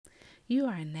You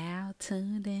are now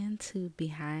tuned in to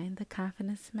Behind the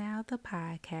Confident Smile, the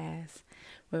podcast,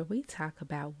 where we talk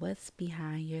about what's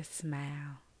behind your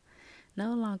smile.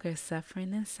 No longer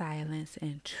suffering in silence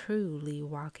and truly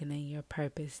walking in your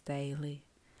purpose daily.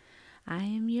 I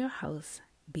am your host,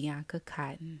 Bianca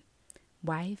Cotton,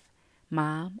 wife,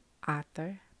 mom,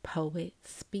 author, poet,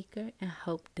 speaker, and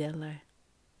hope dealer.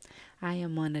 I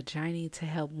am on a journey to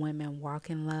help women walk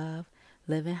in love,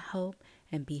 live in hope,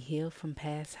 and be healed from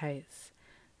past hurts.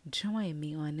 Join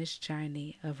me on this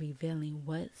journey of revealing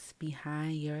what's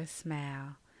behind your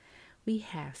smile. We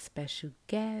have special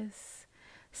guests,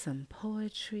 some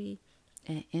poetry,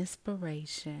 and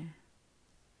inspiration.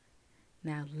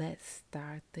 Now let's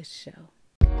start the show.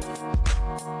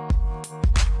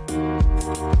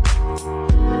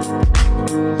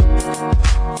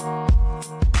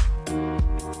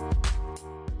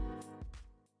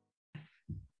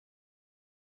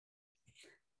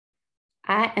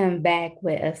 I am back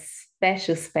with a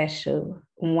special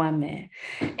woman.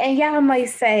 And y'all might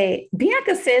say,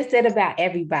 Bianca says that about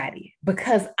everybody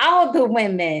because all the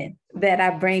women that I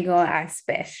bring on are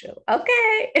special.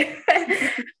 Okay.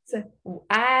 So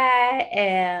I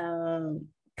am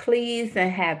pleased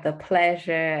and have the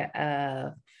pleasure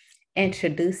of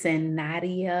introducing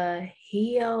Nadia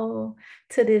Hill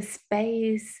to this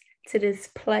space, to this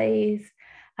place,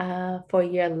 for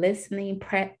your listening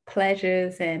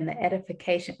pleasures and the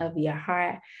edification of your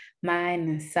heart, mind,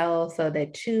 and soul, so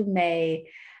that you may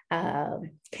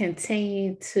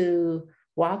continue to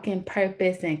walk in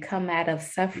purpose and come out of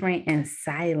suffering and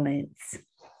silence.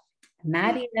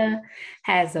 Nadia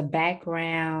has a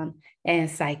background in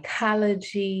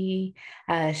psychology.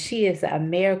 She is an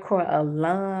AmeriCorps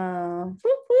alum.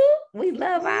 Whoop, whoop. We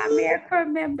love our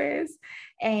AmeriCorps members,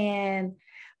 and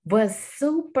was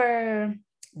super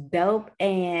dope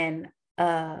and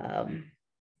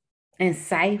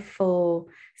insightful.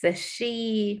 So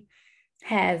she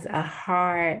has a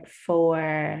heart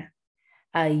for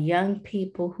young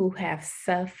people who have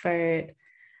suffered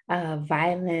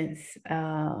violence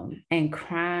and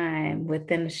crime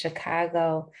within the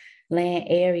Chicago land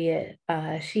area.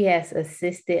 She has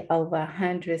assisted over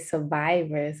 100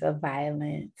 survivors of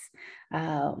violence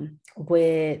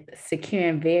with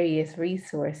securing various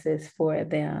resources for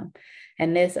them.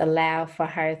 And this allowed for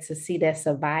her to see that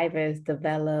survivors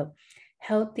develop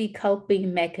healthy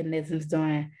coping mechanisms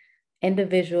during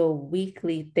individual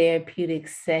weekly therapeutic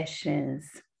sessions.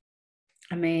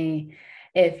 I mean,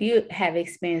 if you have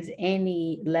experienced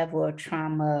any level of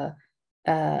trauma,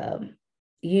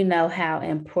 you know how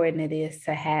important it is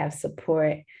to have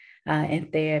support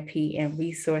and therapy and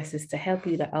resources to help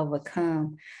you to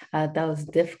overcome those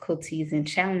difficulties and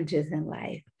challenges in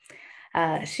life.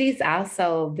 She's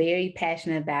also very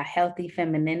passionate about healthy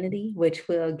femininity, which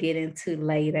we'll get into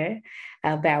later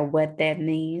about what that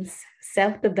means,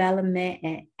 self-development,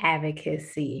 and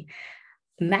advocacy.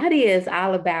 Nadia is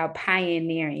all about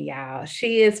pioneering, y'all.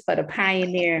 She is for the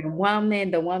pioneering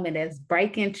woman, the woman that's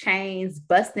breaking chains,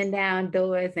 busting down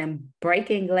doors, and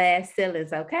breaking glass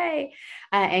ceilings, okay?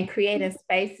 And creating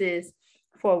spaces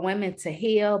for women to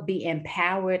heal, be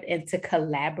empowered, and to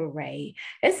collaborate.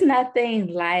 It's nothing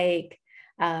like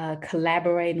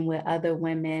collaborating with other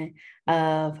women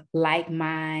of like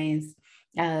minds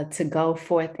to go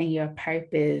forth in your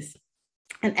purpose.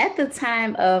 And at the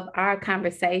time of our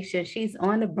conversation, she's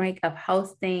on the brink of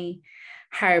hosting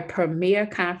her premier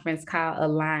conference called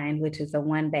Align, which is a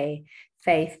one-day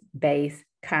faith-based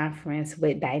conference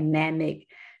with dynamic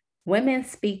women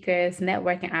speakers,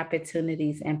 networking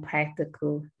opportunities, and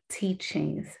practical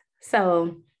teachings.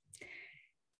 So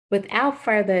without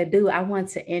further ado, I want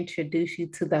to introduce you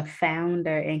to the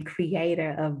founder and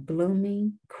creator of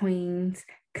Blooming Queens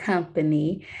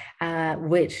Company,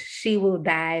 which she will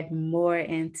dive more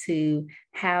into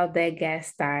how that got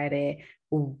started,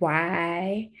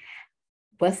 why,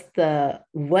 what's the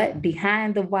what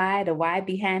behind the why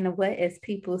behind the what, as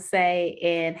people say,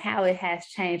 and how it has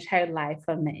changed her life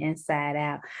from the inside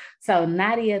out. So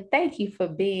Nadia, thank you for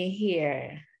being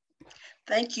here.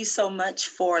 Thank you so much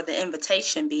for the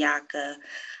invitation, Bianca.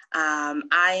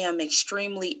 I am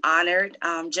extremely honored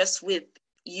just with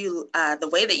you. The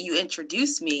way that you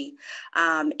introduce me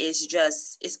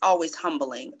is always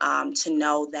humbling to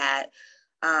know that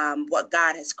what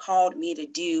God has called me to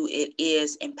do, it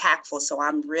is impactful. So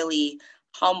I'm really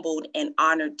humbled and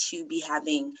honored to be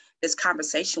having this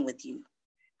conversation with you.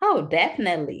 Oh,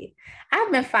 definitely.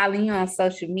 I've been following you on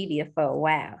social media for a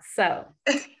while. So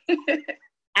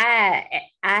I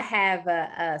have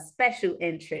a special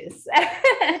interest.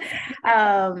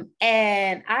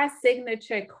 And our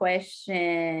signature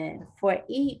question for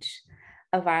each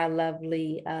of our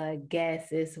lovely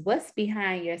guests is, what's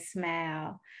behind your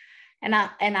smile? And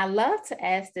I love to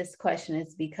ask this question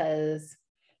is because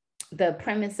the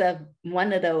premise of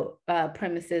one of the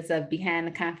premises of Behind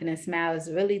the Confident Smile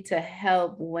is really to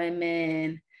help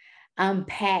women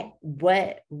unpack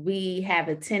what we have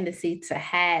a tendency to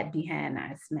hide behind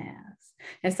our smiles.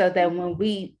 And so that when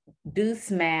we do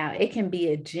smile, it can be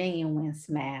a genuine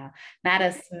smile, not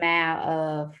a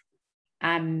smile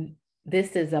of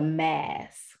this is a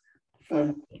mask for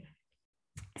me.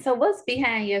 So what's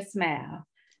behind your smile?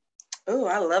 Oh,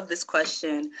 I love this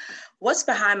question. What's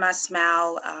behind my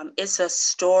smile? It's a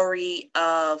story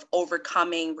of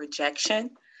overcoming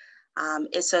rejection.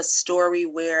 It's a story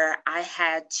where I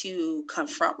had to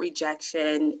confront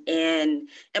rejection in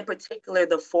particular,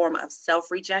 the form of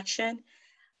self-rejection,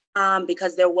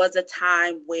 because there was a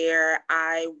time where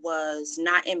I was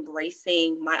not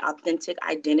embracing my authentic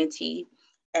identity,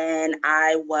 and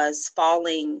I was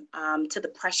falling to the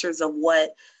pressures of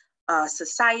what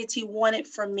society wanted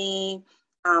from me,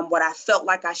 what I felt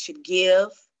like I should give,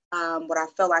 what I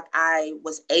felt like I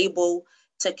was able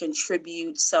to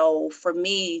contribute. So for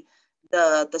me,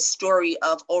 the story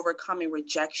of overcoming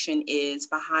rejection is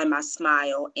behind my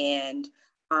smile, and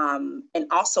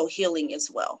also healing as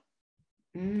well.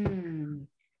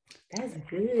 That's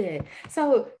good.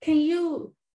 So can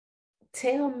you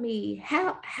tell me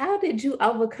how did you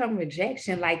overcome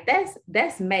rejection? Like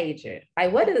that's major.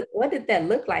 Like what did that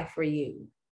look like for you?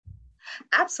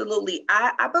 Absolutely.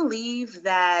 I believe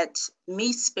that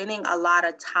me spending a lot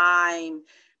of time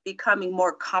becoming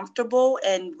more comfortable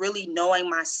and really knowing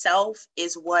myself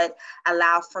is what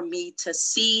allowed for me to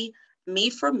see me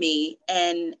for me,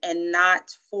 and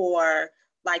not for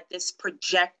like this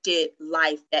projected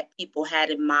life that people had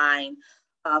in mind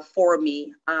for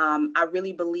me. I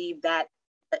really believe that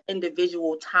the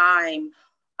individual time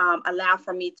allowed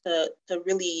for me to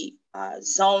really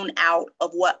zone out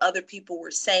of what other people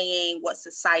were saying, what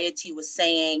society was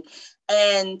saying,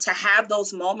 and to have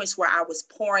those moments where I was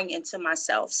pouring into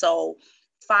myself. So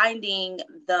finding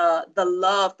the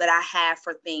love that I have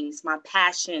for things, my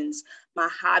passions, my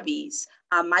hobbies,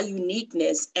 my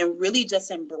uniqueness, and really just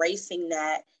embracing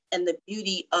that and the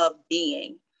beauty of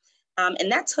being.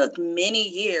 And that took many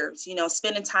years.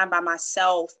 Spending time by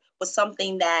myself was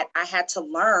something that I had to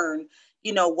learn.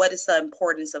 What is the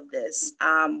importance of this?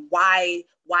 Why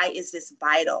is this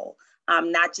vital?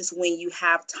 Not just when you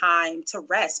have time to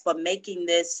rest, but making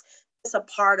this a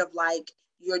part of like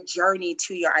your journey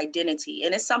to your identity.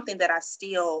 And it's something that I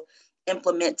still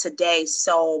implement today.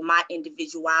 So my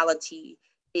individuality,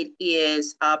 it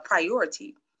is a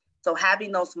priority. So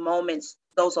having those moments,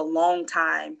 those a long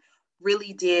time,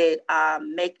 really did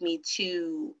make me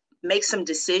to make some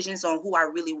decisions on who I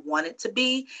really wanted to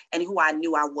be and who I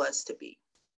knew I was to be.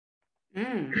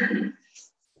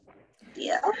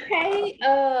 Yeah. Okay,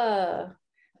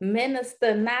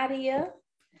 Minister Nadia.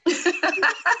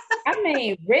 I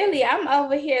mean, really, I'm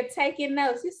over here taking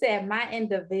notes. You said my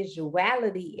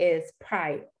individuality is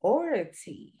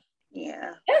priority.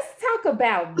 Yeah. Let's talk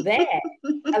about that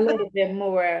a little bit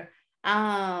more.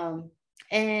 And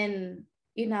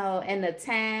in the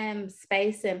time,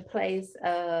 space, and place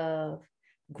of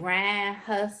grind,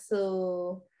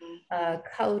 hustle,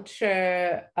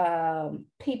 culture,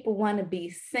 people want to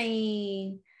be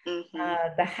seen,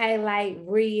 the highlight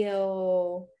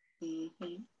reel.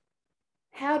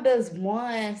 How does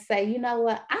one say, you know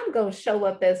what, I'm going to show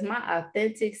up as my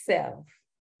authentic self?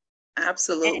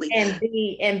 Absolutely.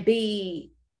 And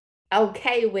be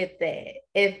okay with that.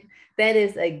 If that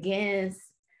is against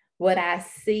what I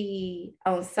see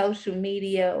on social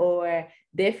media or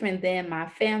different than my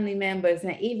family members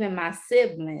and even my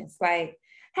siblings, like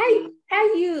how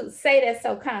you say that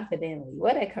so confidently?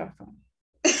 Where that come from?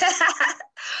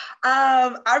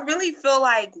 I really feel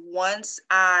like once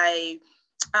I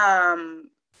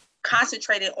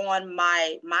concentrated on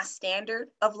my standard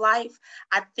of life,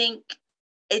 I think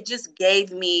it just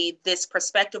gave me this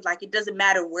perspective. Like, it doesn't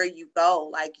matter where you go.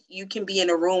 Like, you can be in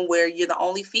a room where you're the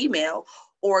only female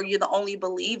or you're the only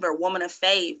believer, woman of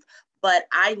faith. But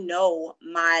I know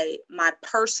my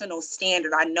personal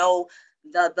standard. I know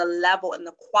the level and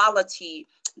the quality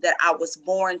that I was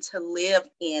born to live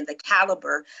in, the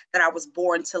caliber that I was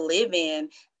born to live in.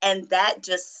 And that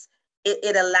just,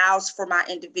 it allows for my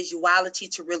individuality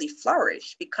to really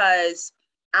flourish because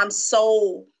I'm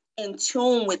so in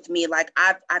tune with me. Like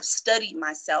I've studied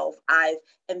myself, I've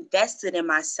invested in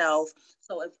myself.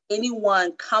 So if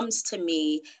anyone comes to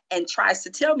me and tries to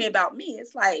tell me about me,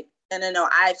 it's like, no,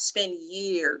 I've spent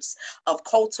years of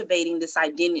cultivating this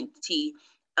identity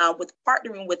with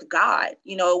partnering with God.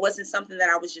 It wasn't something that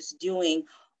I was just doing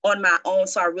on my own.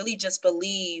 So I really just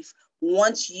believe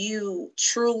once you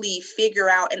truly figure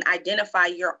out and identify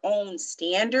your own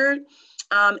standard,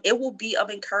 it will be of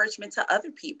encouragement to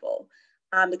other people.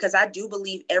 Because I do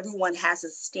believe everyone has a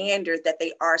standard that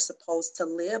they are supposed to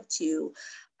live to.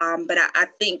 But I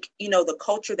think, the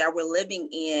culture that we're living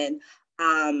in,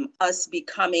 us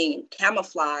becoming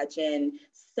camouflage and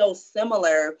so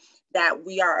similar, that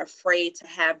we are afraid to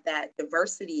have that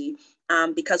diversity,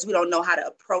 because we don't know how to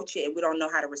approach it. We don't know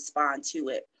how to respond to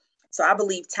it. So I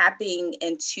believe tapping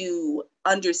into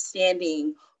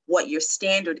understanding what your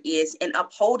standard is and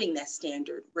upholding that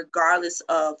standard, regardless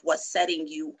of what setting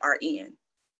you are in.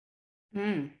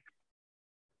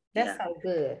 That's so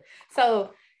good.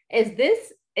 So is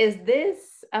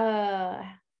this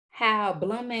how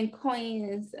Blooming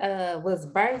Queens was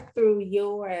birthed through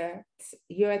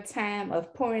your time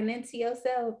of pouring into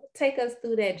yourself? Take us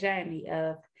through that journey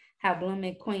of how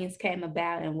Blooming Queens came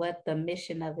about and what the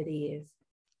mission of it is.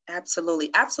 Absolutely.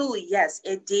 Absolutely. Yes,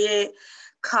 it did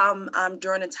come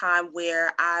during a time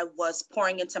where I was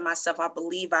pouring into myself. I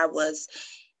believe I was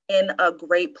in a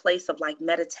great place of like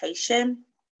meditation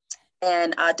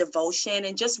and devotion,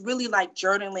 and just really like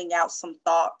journaling out some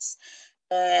thoughts.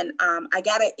 And I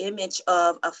got an image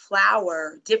of a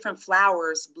flower, different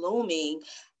flowers blooming,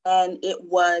 and it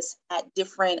was at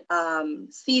different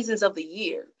seasons of the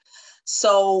year.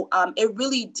 So it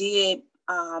really did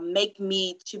make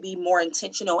me to be more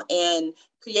intentional in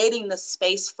creating the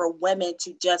space for women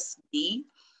to just be.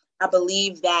 I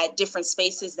believe that different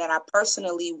spaces that I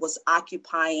personally was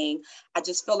occupying, I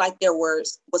just feel like there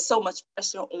was so much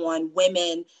pressure on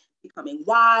women becoming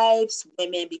wives,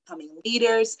 women becoming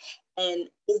leaders, and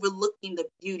overlooking the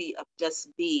beauty of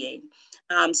just being.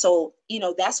 So,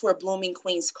 that's where Blooming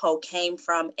Queens Co. came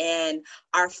from. And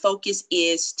our focus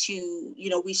is to,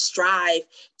 we strive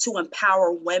to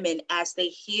empower women as they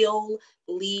heal,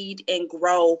 lead, and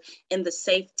grow in the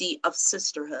safety of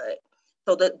sisterhood.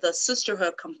 So the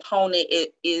sisterhood component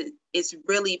is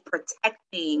really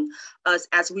protecting us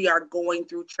as we are going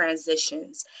through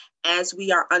transitions, as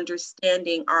we are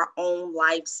understanding our own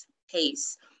life's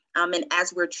pace, and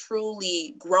as we're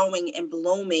truly growing and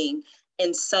blooming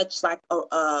in such like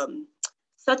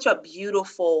such a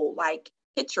beautiful like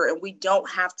picture, and we don't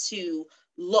have to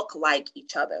look like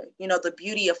each other. The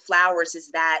beauty of flowers is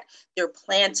that they're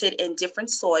planted in different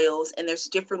soils, and there's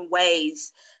different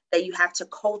ways that you have to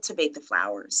cultivate the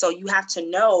flowers. So you have to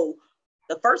know,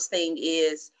 the first thing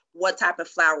is what type of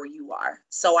flower you are.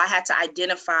 So I had to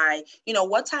identify,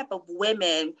 what type of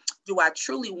women do I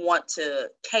truly want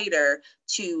to cater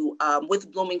to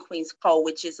with Blooming Queens Co.,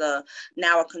 which is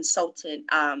now a consultant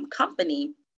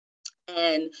company.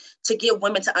 And to get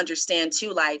women to understand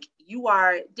too, like, you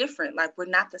are different, like we're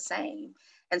not the same.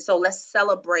 And so let's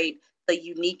celebrate the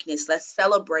uniqueness. Let's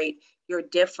celebrate your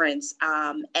difference,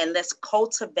 and let's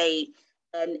cultivate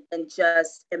and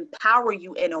just empower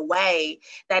you in a way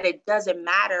that it doesn't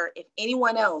matter if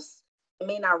anyone else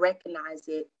may not recognize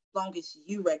it, as long as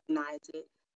you recognize it.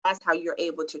 That's how you're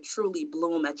able to truly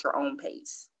bloom at your own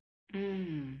pace.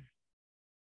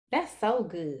 That's so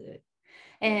good.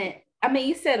 And I mean,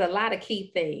 you said a lot of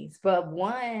key things, but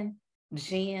one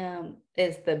gem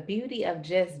is the beauty of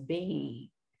just being.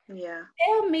 Yeah.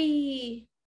 Tell me,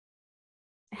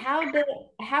 how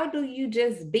do you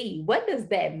just be? What does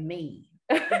that mean?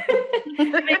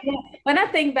 When I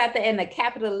think about that in a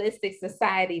capitalistic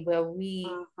society where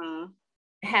we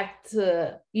have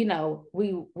to,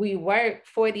 we work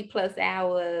 40 plus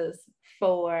hours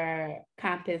for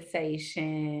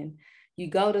compensation, you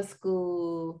go to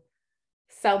school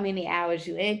so many hours,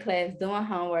 you in class doing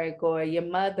homework, or you're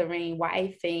mothering,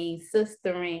 wifing,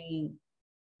 sistering,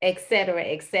 etc.,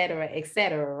 etc.,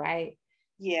 etc., right?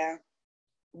 Yeah.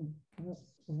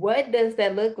 What does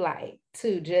that look like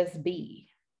to just be?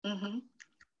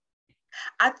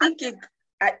 I think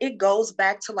it goes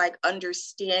back to like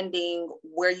understanding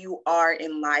where you are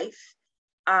in life.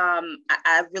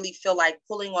 I really feel like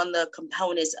pulling on the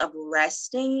components of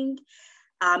resting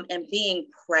and being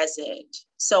present.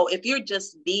 So if you're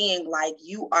just being, like,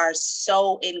 you are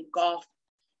so engulfed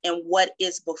in what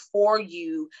is before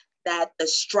you that the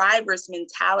striver's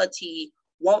mentality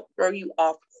won't throw you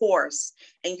off course,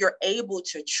 and you're able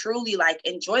to truly like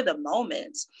enjoy the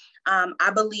moments.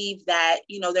 I believe that,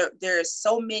 there's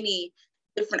so many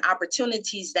different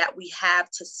opportunities that we have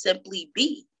to simply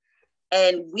be.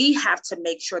 And we have to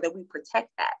make sure that we protect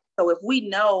that. So if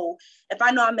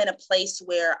I know I'm in a place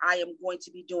where I am going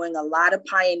to be doing a lot of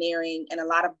pioneering and a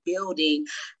lot of building,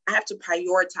 I have to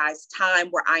prioritize time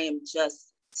where I am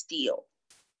just still.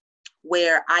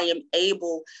 where I am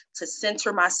able to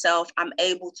center myself. I'm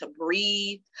able to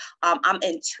breathe. I'm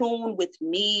in tune with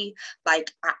me.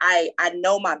 Like I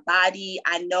know my body.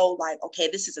 I know like, okay,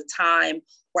 this is a time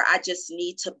where I just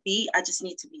need to be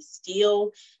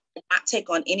still and not take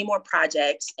on any more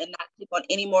projects and not take on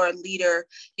any more leadership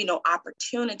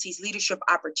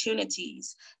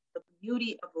opportunities. The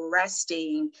beauty of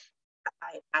resting,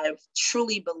 I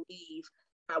truly believe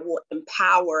that will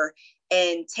empower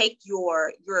and take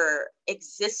your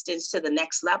existence to the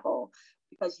next level,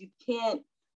 because you can't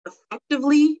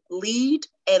effectively lead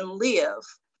and live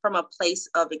from a place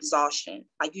of exhaustion.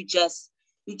 Like you just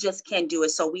can't do it.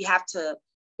 So we have to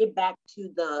get back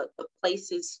to the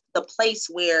place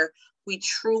where we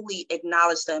truly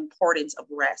acknowledge the importance of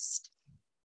rest.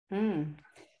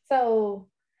 So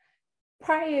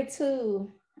prior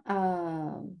to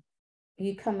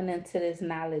you coming into this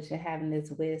knowledge and having this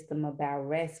wisdom about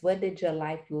rest, what did your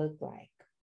life look like?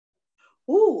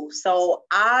 So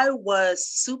I was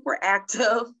super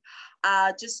active,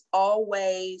 just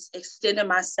always extending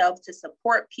myself to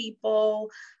support people.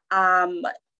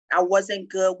 I wasn't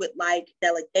good with like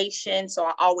delegation, so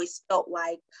I always felt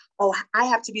like, oh, I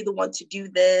have to be the one to do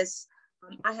this.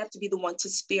 I have to be the one to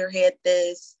spearhead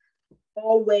this.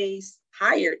 Always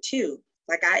tired too.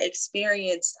 Like I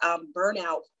experienced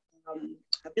burnout,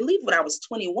 I believe when I was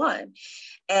 21.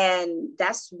 And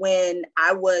that's when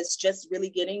I was just really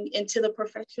getting into the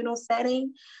professional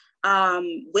setting.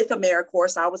 With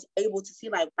AmeriCorps, so I was able to see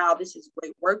like, wow, this is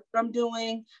great work that I'm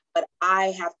doing, but I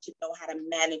have to know how to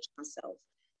manage myself.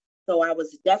 So I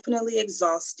was definitely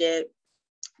exhausted,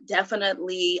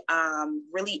 definitely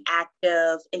really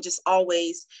active, and just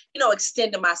always,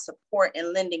 extending my support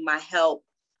and lending my help,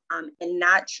 and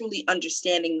not truly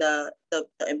understanding the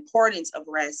importance of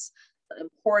rest, the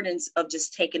importance of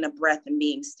just taking a breath and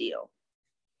being still.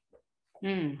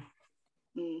 So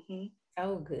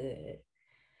good.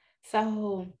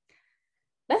 So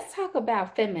let's talk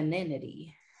about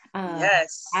femininity.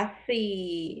 Yes. I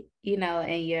see, in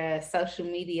your social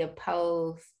media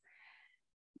posts,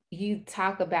 you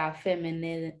talk about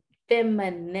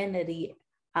femininity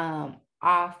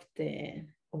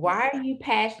often. Why are you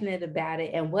passionate about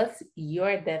it, and what's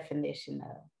your definition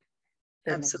of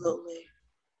femininity?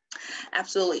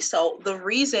 Absolutely. So the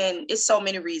reason is so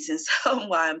many reasons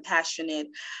why I'm passionate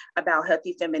about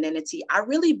healthy femininity. I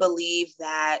really believe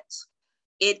that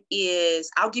it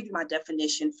is, I'll give you my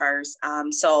definition first.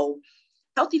 So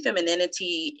healthy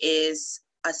femininity is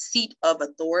a seat of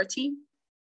authority.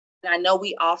 And I know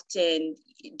we often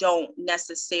don't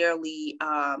necessarily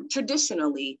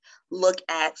traditionally look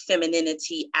at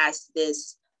femininity as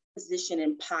this position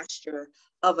and posture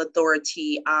of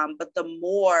authority. But the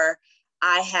more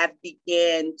I have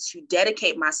begun to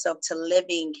dedicate myself to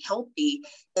living healthy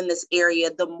in this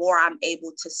area, the more I'm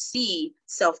able to see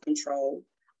self-control.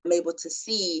 I'm able to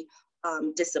see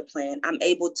discipline. I'm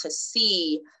able to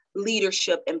see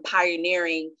leadership and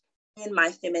pioneering in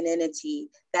my femininity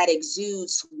that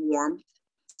exudes warmth,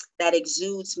 that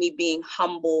exudes me being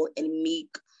humble and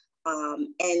meek,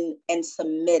 and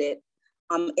submitted,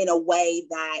 in a way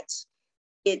that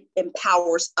it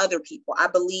empowers other people. I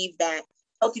believe that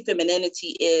healthy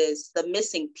femininity is the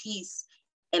missing piece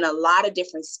in a lot of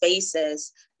different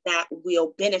spaces that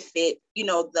will benefit,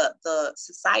 the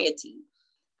society.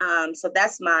 So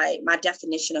that's my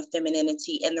definition of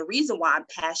femininity. And the reason why I'm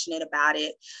passionate about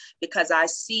it, because I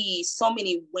see so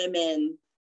many women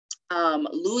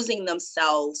losing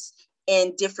themselves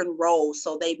in different roles.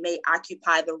 So they may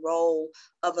occupy the role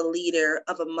of a leader,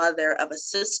 of a mother, of a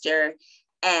sister,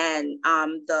 and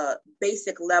the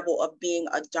basic level of being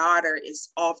a daughter is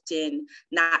often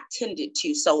not tended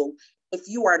to. So if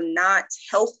you are not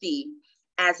healthy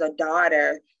as a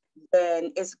daughter,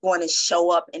 then it's going to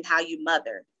show up in how you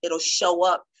mother. It'll show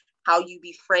up how you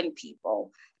befriend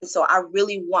people. And so I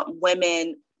really want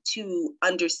women to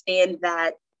understand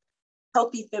that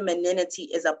healthy femininity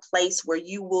is a place where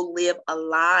you will live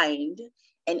aligned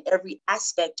in every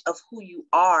aspect of who you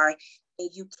are,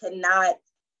 and you cannot,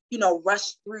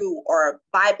 rush through or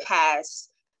bypass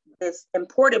this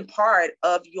important part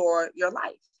of your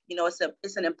life.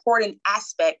 It's an important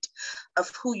aspect of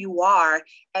who you are,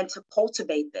 and to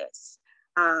cultivate this.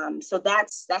 So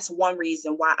that's one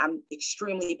reason why I'm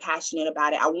extremely passionate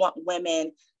about it. I want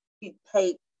women to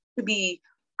be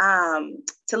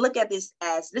to look at this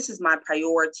as, this is my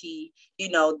priority.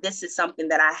 This is something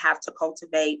that I have to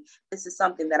cultivate. This is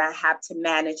something that I have to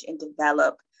manage and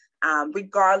develop,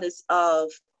 regardless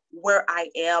of where I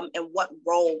am and what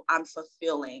role I'm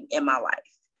fulfilling in my life.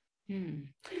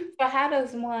 So how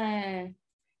does one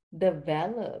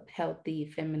develop healthy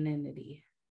femininity?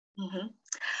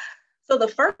 So the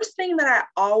first thing that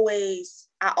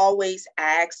I always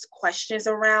ask questions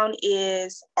around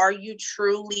is, have you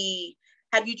truly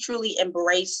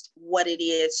embraced what it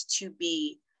is to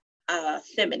be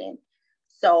feminine?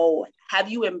 So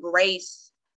have you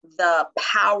embraced the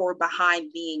power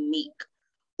behind being meek,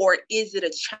 or is it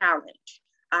a challenge?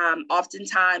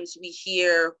 Oftentimes we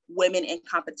hear women in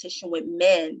competition with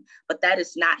men, but that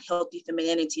is not healthy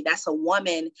femininity. That's a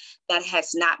woman that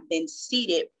has not been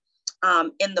seated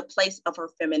in the place of her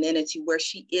femininity, where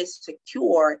she is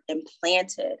secure and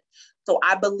planted. So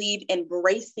I believe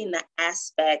embracing the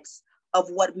aspects of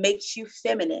what makes you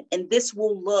feminine. And this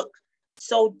will look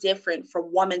so different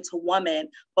from woman to woman,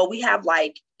 but we have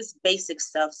like this basic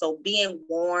stuff. So being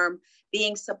warm,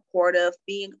 being supportive,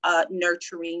 being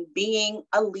nurturing, being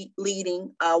a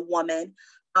leading woman,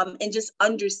 and just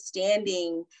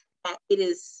understanding that it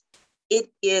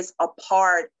is a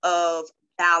part of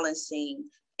balancing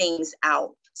things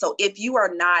out. So if you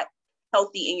are not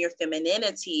healthy in your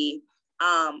femininity,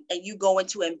 and you go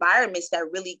into environments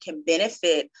that really can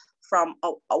benefit from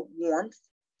a warmth,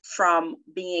 from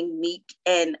being meek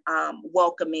and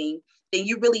welcoming, then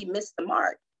you really miss the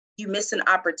mark. You miss an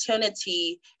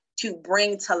opportunity to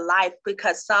bring to life,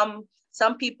 because some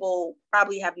people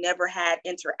probably have never had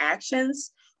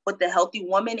interactions with the healthy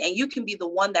woman, and you can be the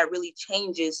one that really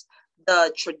changes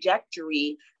the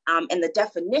trajectory and the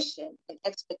definition and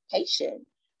expectation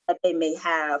that they may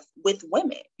have with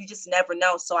women. You just never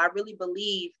know. So I really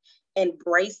believe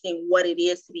embracing what it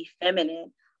is to be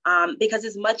feminine, because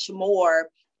it's much more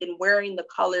than wearing the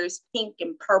colors pink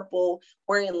and purple,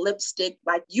 wearing lipstick.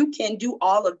 Like, you can do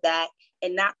all of that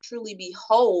and not truly be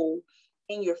whole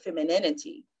in your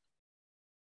femininity.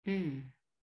 Mm.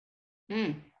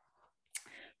 Mm.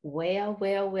 Well.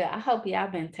 I hope y'all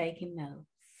been taking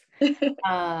notes.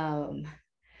 Um,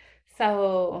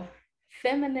 so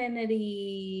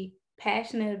femininity,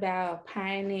 passionate about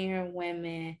pioneering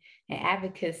women and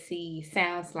advocacy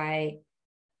sounds like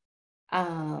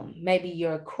maybe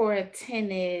your core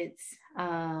tenets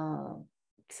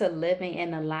to living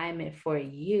in alignment for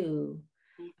you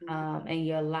in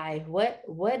your life.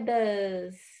 What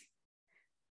does,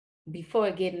 before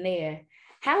getting there,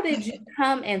 how did you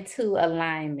come into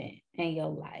alignment in your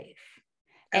life?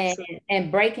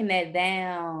 And breaking that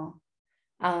down,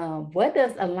 what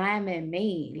does alignment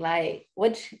mean? Like,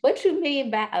 what you mean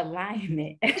by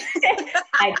alignment?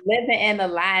 Like living in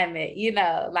alignment,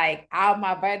 like all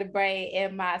my vertebrae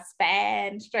in my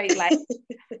spine straight. Like,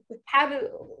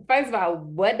 first of all,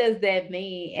 what does that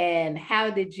mean, and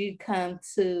how did you come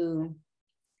to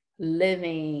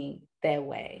living that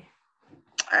way?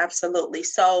 Absolutely.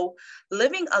 So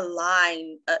living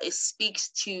aligned, it speaks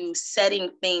to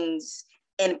setting things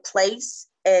in place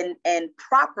and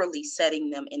properly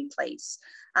setting them in place.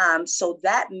 So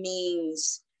that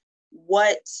means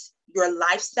what your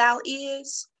lifestyle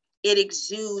is, it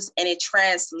exudes and it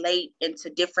translates into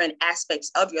different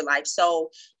aspects of your life. So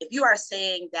if you are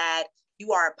saying that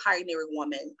you are a pioneering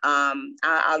woman,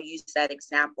 I'll use that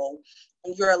example,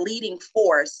 and you're a leading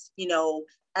force,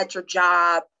 at your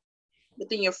job,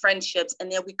 within your friendships,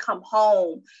 and then we come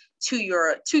home to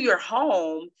your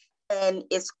home, and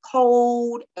it's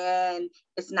cold and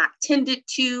it's not tended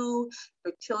to.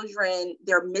 Your children,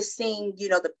 they're missing,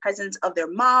 the presence of their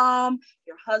mom.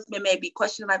 Your husband may be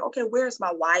questioning, like, okay, where's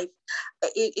my wife?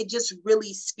 It just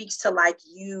really speaks to like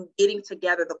you getting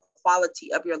together the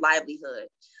quality of your livelihood.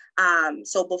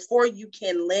 So before you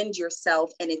can lend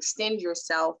yourself and extend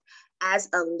yourself as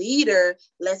a leader,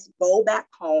 let's go back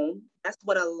home. That's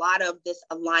what a lot of this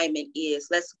alignment is.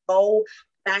 Let's go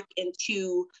back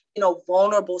into,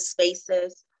 vulnerable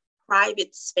spaces,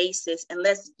 private spaces, and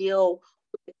let's deal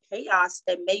with the chaos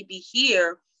that may be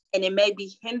here, and it may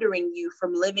be hindering you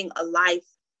from living a life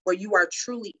where you are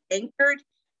truly anchored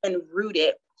and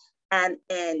rooted, and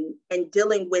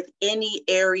dealing with any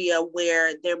area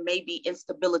where there may be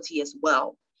instability as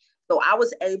well. So I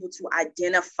was able to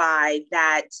identify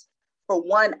that, for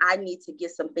one, I need to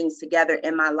get some things together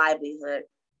in my livelihood.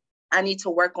 I need to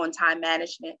work on time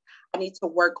management. I need to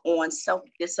work on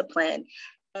self-discipline.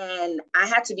 And I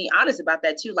had to be honest about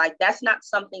that too. Like, that's not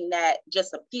something that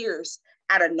just appears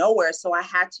out of nowhere. So I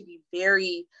had to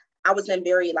be I was in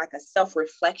very like a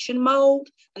self-reflection mode.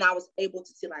 And I was able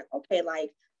to see like, okay,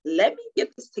 like, let me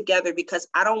get this together, because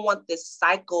I don't want this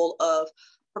cycle of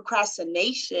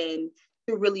procrastination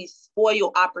to really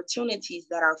spoil opportunities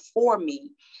that are for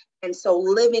me. And so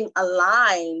living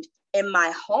aligned in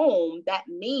my home, that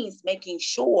means making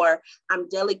sure I'm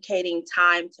dedicating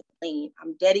time to clean.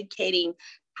 I'm dedicating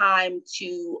time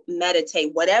to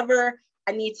meditate, whatever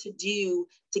I need to do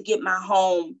to get my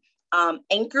home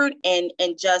anchored and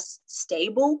just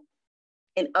stable.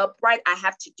 and upright, I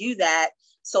have to do that.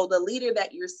 So the leader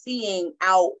that you're seeing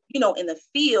out, in the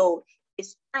field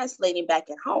is translating back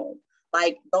at home.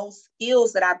 Like those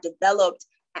skills that I've developed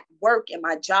at work in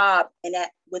my job and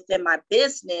within my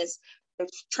business,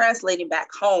 it's translating back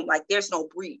home. Like there's no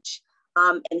breach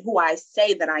in who I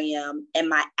say that I am and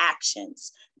my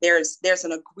actions. There's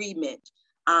an agreement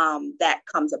that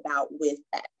comes about with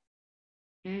that.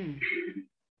 Mm.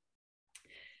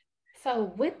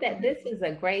 So with that, this is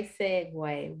a great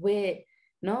segue. With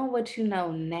knowing what you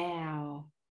know now,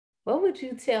 what would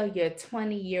you tell your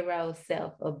 20-year-old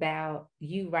self about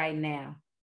you right now?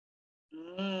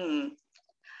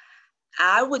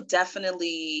 I would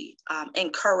definitely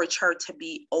encourage her to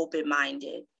be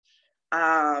open-minded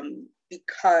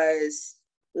because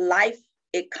life,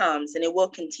 it comes and it will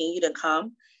continue to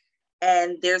come.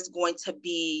 And there's going to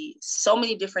be so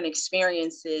many different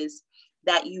experiences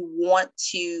that you want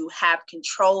to have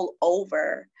control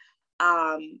over,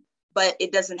 but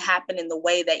it doesn't happen in the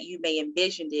way that you may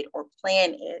envisioned it or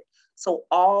plan it. So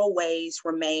always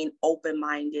remain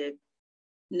open-minded.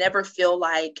 Never feel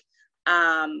like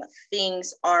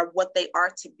things are what they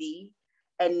are to be,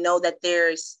 and know that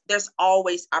there's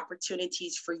always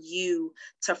opportunities for you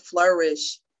to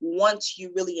flourish once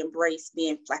you really embrace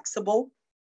being flexible,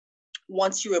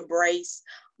 once you embrace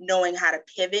knowing how to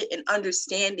pivot and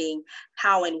understanding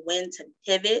how and when to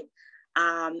pivot,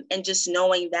 and just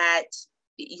knowing that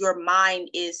your mind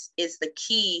is the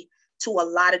key to a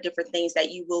lot of different things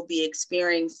that you will be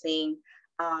experiencing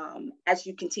as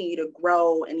you continue to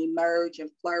grow and emerge and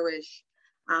flourish,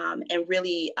 and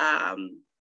really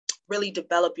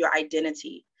develop your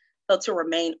identity. So to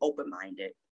remain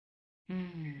open-minded.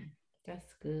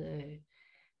 That's good.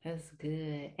 That's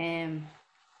good. And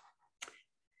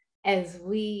as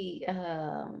we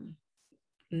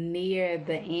near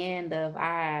the end of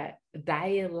our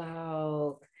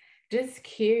dialogue, just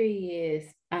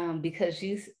curious, because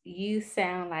you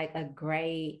sound like a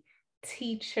great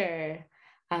teacher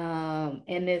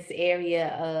in this area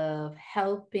of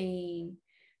helping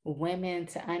women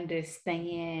to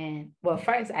understand, well,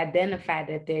 first identify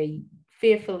that they're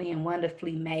fearfully and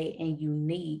wonderfully made and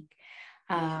unique,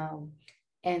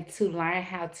 and to learn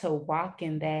how to walk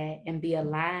in that and be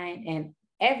aligned in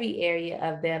every area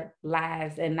of their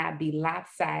lives and not be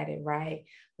lopsided, right?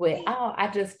 With, oh, I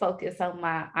just focus on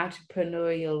my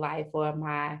entrepreneurial life or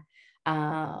my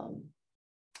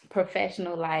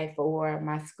professional life or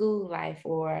my school life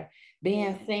or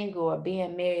being single or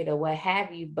being married or what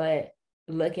have you, but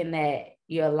looking at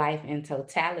your life in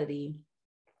totality.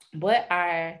 What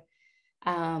are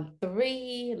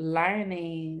 3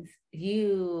 learnings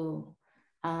you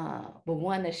would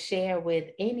want to share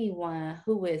with anyone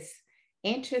who is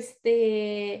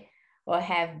interested or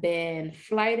have been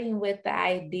flirting with the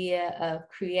idea of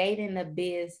creating a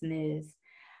business,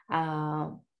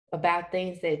 about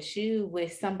things that you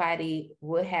wish somebody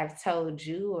would have told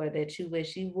you or that you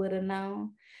wish you would have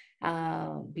known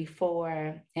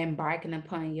before embarking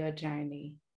upon your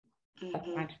journey of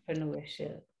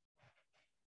entrepreneurship?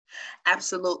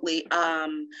 Absolutely.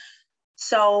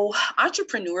 So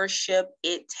entrepreneurship,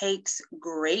 it takes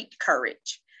great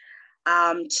courage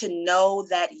to know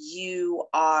that you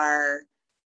are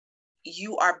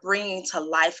bringing to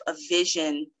life a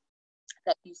vision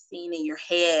that you've seen in your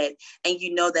head, and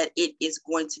you know that it is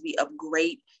going to be of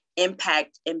great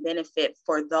impact and benefit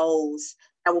for those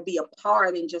that will be a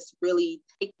part and just really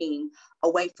taking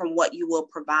away from what you will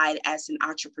provide as an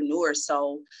entrepreneur.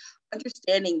 So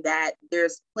understanding that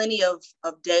there's plenty of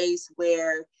days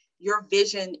where your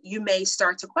vision, you may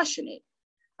start to question it.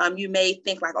 You may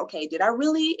think like, okay, did I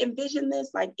really envision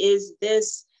this? Like, is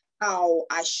this how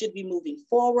I should be moving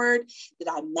forward? Did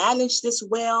I manage this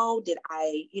well? Did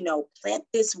I, plant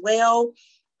this well?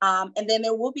 And then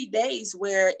there will be days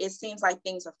where it seems like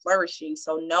things are flourishing.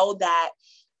 So know that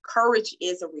courage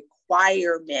is a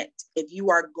requirement if you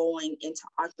are going into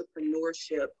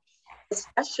entrepreneurship,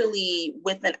 especially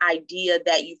with an idea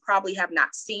that you probably have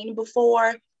not seen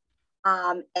before,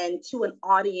 and to an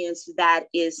audience that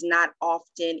is not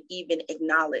often even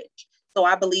acknowledged. So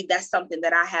I believe that's something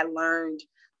that I had learned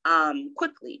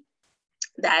quickly,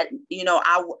 that,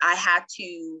 I had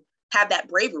to have that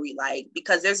bravery, like,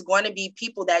 because there's going to be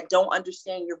people that don't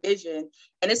understand your vision,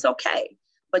 and it's okay,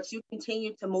 but you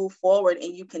continue to move forward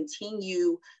and you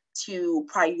continue to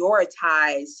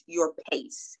prioritize your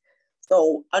pace.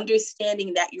 So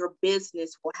understanding that your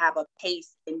business will have a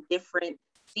pace in different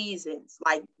seasons,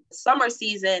 like the summer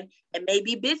season, it may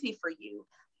be busy for you,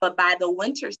 but by the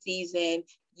winter season,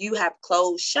 you have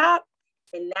closed shop.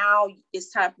 And now it's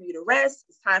time for you to rest.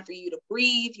 It's time for you to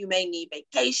breathe. You may need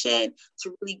vacation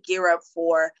to really gear up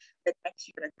for the next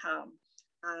year to come.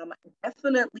 Um,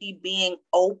 Definitely being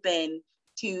open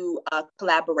to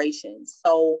collaborations.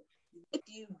 So with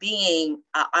you being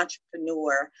an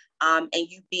entrepreneur and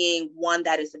you being one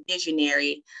that is a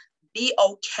visionary, be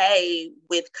okay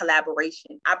with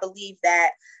collaboration. I believe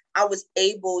that I was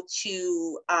able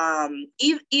to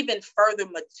even further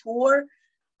mature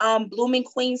Blooming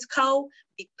Queens Co.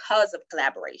 because of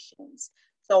collaborations.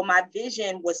 So my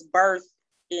vision was birthed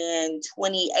in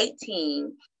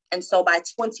 2018. And so by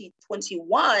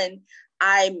 2021,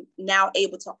 I'm now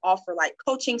able to offer like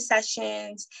coaching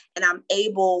sessions, and I'm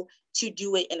able to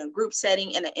do it in a group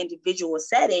setting, in an individual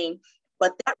setting.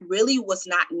 But that really was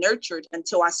not nurtured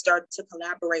until I started to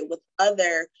collaborate with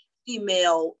other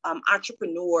female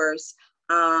entrepreneurs,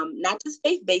 not just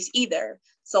faith-based either.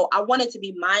 So I wanted to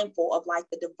be mindful of like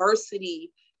the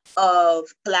diversity of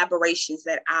collaborations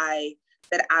that I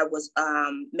was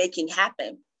making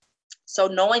happen. So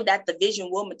knowing that the vision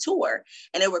will mature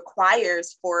and it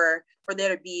requires for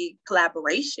there to be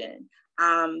collaboration,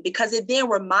 because it then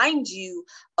reminds you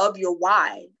of your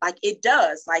why. Like it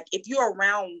does. Like if you're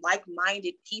around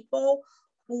like-minded people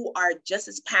who are just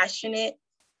as passionate,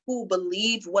 who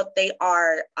believe what they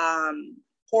are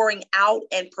pouring out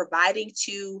and providing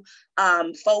to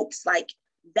folks, like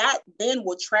that then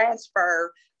will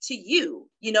transfer to you.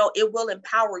 You know, it will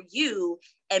empower you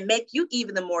and make you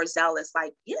even the more zealous.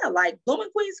 Like, yeah, like Blooming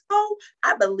Queens Co.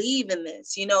 I believe in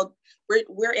this. You know,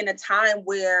 we're in a time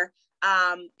where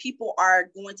people are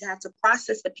going to have to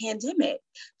process the pandemic.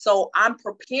 So I'm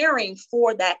preparing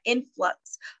for that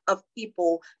influx of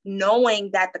people,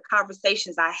 knowing that the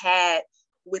conversations I had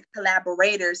with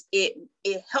collaborators, it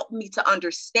helped me to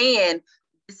understand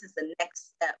this is the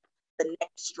next step, the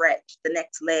next stretch, the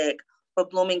next leg for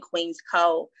Blooming Queens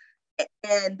Co.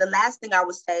 And the last thing I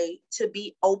would say, to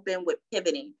be open with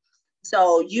pivoting.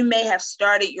 So you may have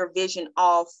started your vision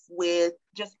off with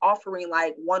just offering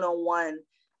like one-on-one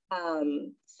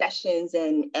sessions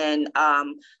and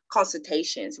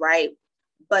consultations, right?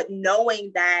 But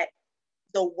knowing that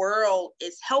the world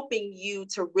is helping you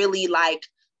to really like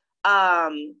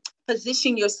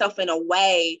position yourself in a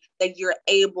way that you're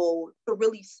able to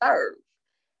really serve.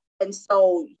 And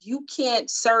so you can't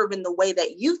serve in the way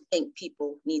that you think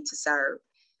people need to serve.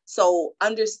 So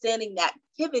understanding that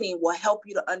pivoting will help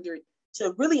you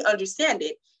to really understand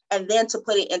it and then to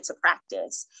put it into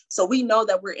practice. So we know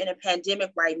that we're in a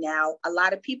pandemic right now. A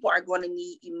lot of people are going to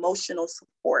need emotional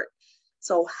support.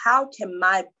 So how can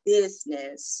my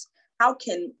business, how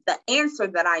can the answer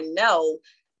that I know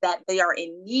that they are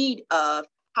in need of,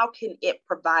 how can it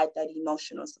provide that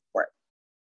emotional support?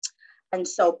 And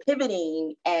so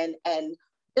pivoting and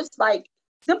just like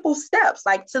simple steps,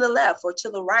 like to the left or to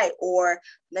the right, or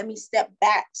let me step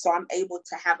back so I'm able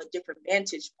to have a different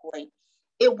vantage point.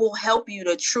 It will help you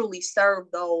to truly serve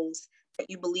those that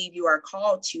you believe you are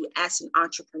called to as an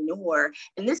entrepreneur.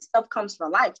 And this stuff comes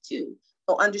from life too.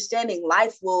 So understanding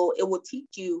life it will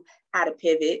teach you how to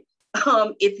pivot.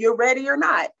 If you're ready or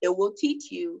not, it will teach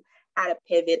you how to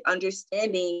pivot,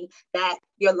 understanding that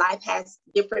your life has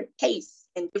different pace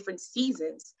and different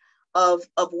seasons of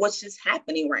what's just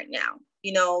happening right now.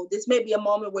 You know, this may be a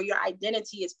moment where your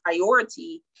identity is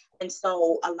priority. And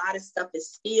so a lot of stuff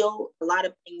is still, a lot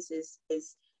of things is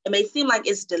it may seem like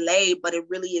it's delayed, but it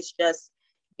really is just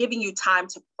giving you time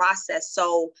to process.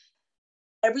 So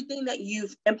everything that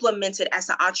you've implemented as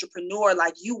an entrepreneur,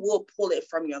 like you will pull it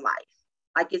from your life.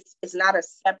 Like it's not a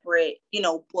separate,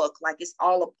 book. Like it's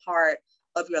all a part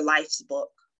of your life's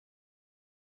book.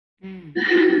 Mm.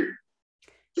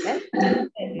 That's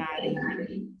naughty.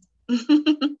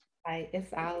 Like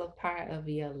it's all a part of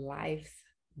your life's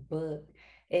book.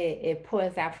 It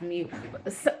pours out from you.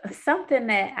 Something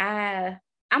that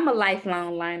I'm a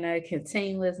lifelong learner,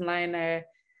 continuous learner.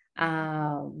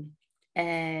 And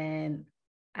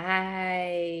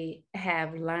I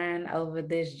have learned over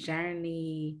this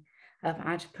journey of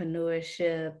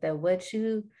entrepreneurship that what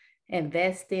you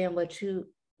invest in, what you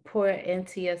pour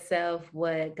into yourself,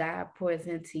 what God pours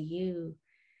into you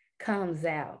comes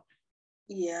out.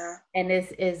 Yeah. And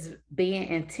it's being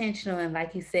intentional and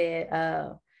like you said,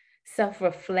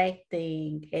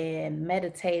 self-reflecting and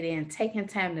meditating and taking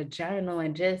time to journal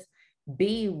and just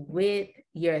be with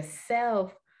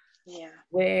yourself. Yeah.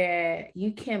 Where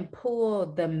you can pull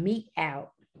the meat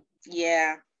out.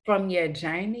 Yeah. From your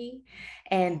journey,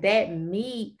 and that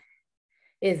meat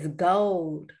is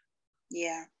gold.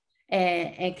 Yeah.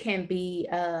 And can be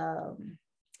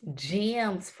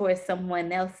gems for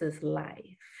someone else's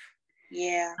life.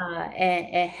 Yeah.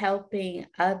 And helping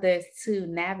others to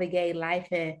navigate life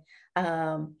and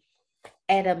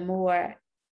at a more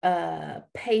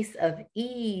pace of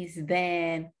ease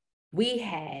than we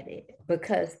had it,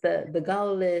 because the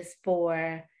goal is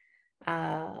for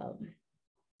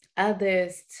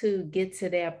others to get to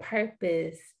their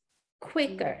purpose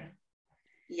quicker.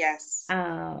 Yes.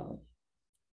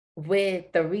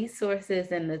 With the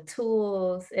resources and the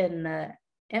tools and the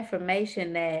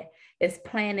information that is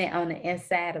planted on the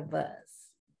inside of us.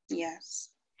 Yes.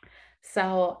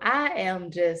 So I am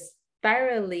just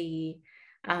thoroughly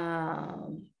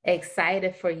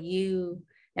excited for you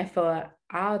and for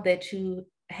all that you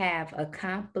have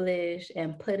accomplished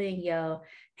and putting your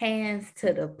hands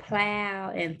to the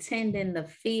plow and tending the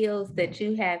fields that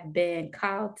you have been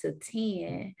called to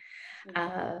tend.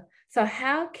 So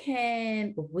how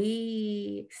can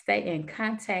we stay in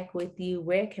contact with you?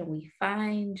 Where can we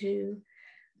find you?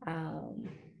 And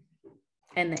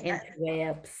the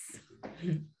interwebs.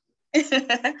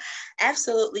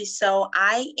 Absolutely. So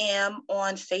I am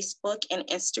on Facebook and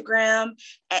Instagram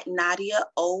at Nadia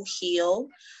O. Hill.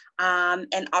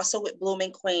 And also with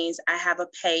Blooming Queens, I have a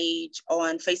page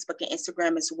on Facebook and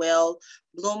Instagram as well,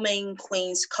 Blooming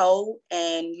Queens Co.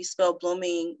 And you spell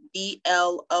Blooming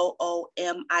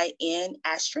BLOOMIN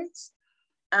asterisk,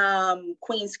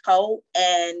 Queens Co.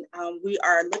 And we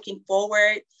are looking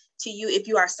forward to you if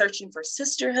you are searching for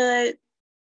sisterhood.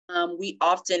 We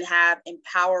often have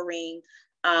empowering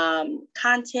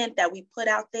content that we put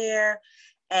out there.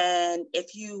 And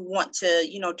if you want to,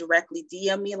 directly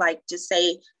DM me, like just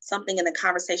say something in the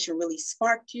conversation really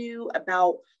sparked you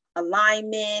about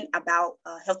alignment, about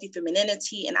healthy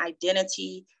femininity and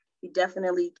identity, you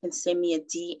definitely can send me a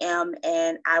DM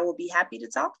and I will be happy to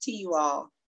talk to you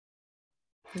all.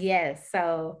 Yes,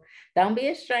 so don't be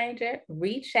a stranger,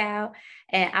 reach out,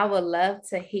 and I would love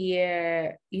to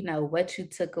hear, what you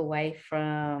took away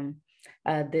from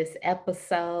this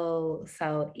episode.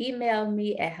 So email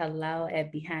me at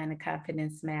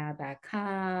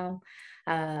hello@behindtheconfidentsmile.com.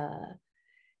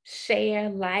 Share,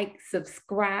 like,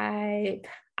 subscribe,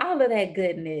 all of that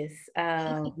goodness.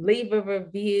 Leave a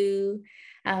review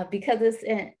because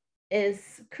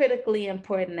it's critically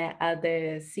important that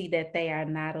others see that they are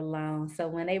not alone. So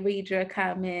when they read your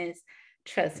comments,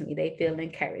 trust me, they feel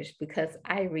encouraged, because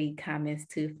I read comments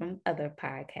too from other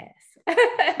podcasts.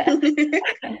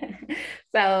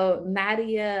 So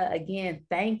Nadia, again,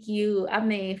 thank you.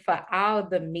 For all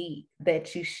the meat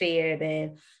that you shared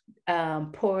and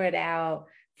poured out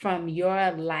from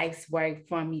your life's work,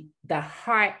 from the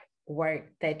heart work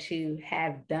that you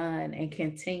have done and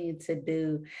continue to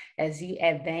do as you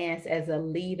advance as a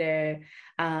leader,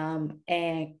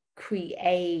 and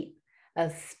create a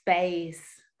space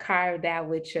carved out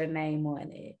with your name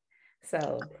on it.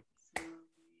 So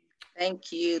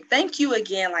thank you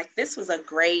again. Like, this was a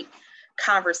great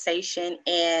conversation,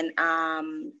 and I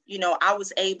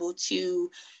was able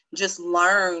to just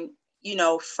learn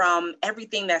from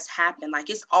everything that's happened. Like,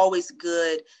 it's always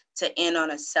good to end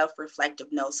on a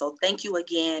self-reflective note. So thank you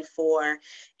again for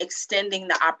extending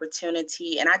the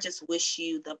opportunity. And I just wish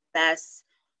you the best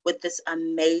with this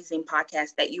amazing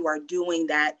podcast that you are doing,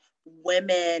 that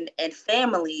women and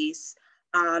families,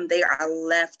 they are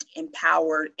left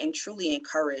empowered and truly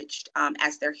encouraged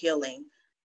as they're healing.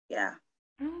 Yeah.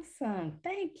 Awesome.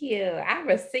 Thank you. I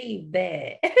received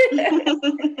that.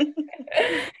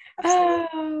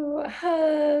 Oh,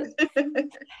 hugs.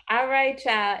 All right,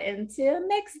 y'all. Until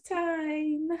next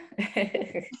time.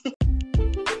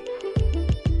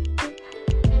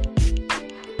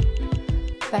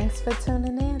 Thanks for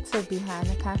tuning in to Behind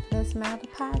the Confidence Smile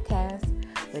podcast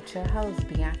with your host,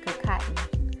 Bianca Cotton.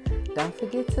 Don't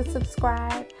forget to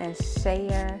subscribe and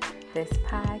share this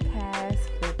podcast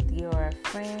with your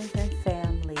friends and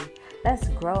family. Let's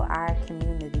grow our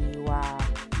community, you all.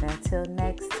 Until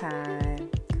next time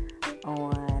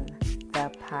on the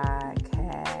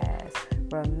podcast,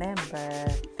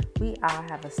 remember, we all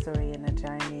have a story and a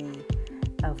journey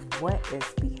of what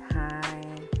is behind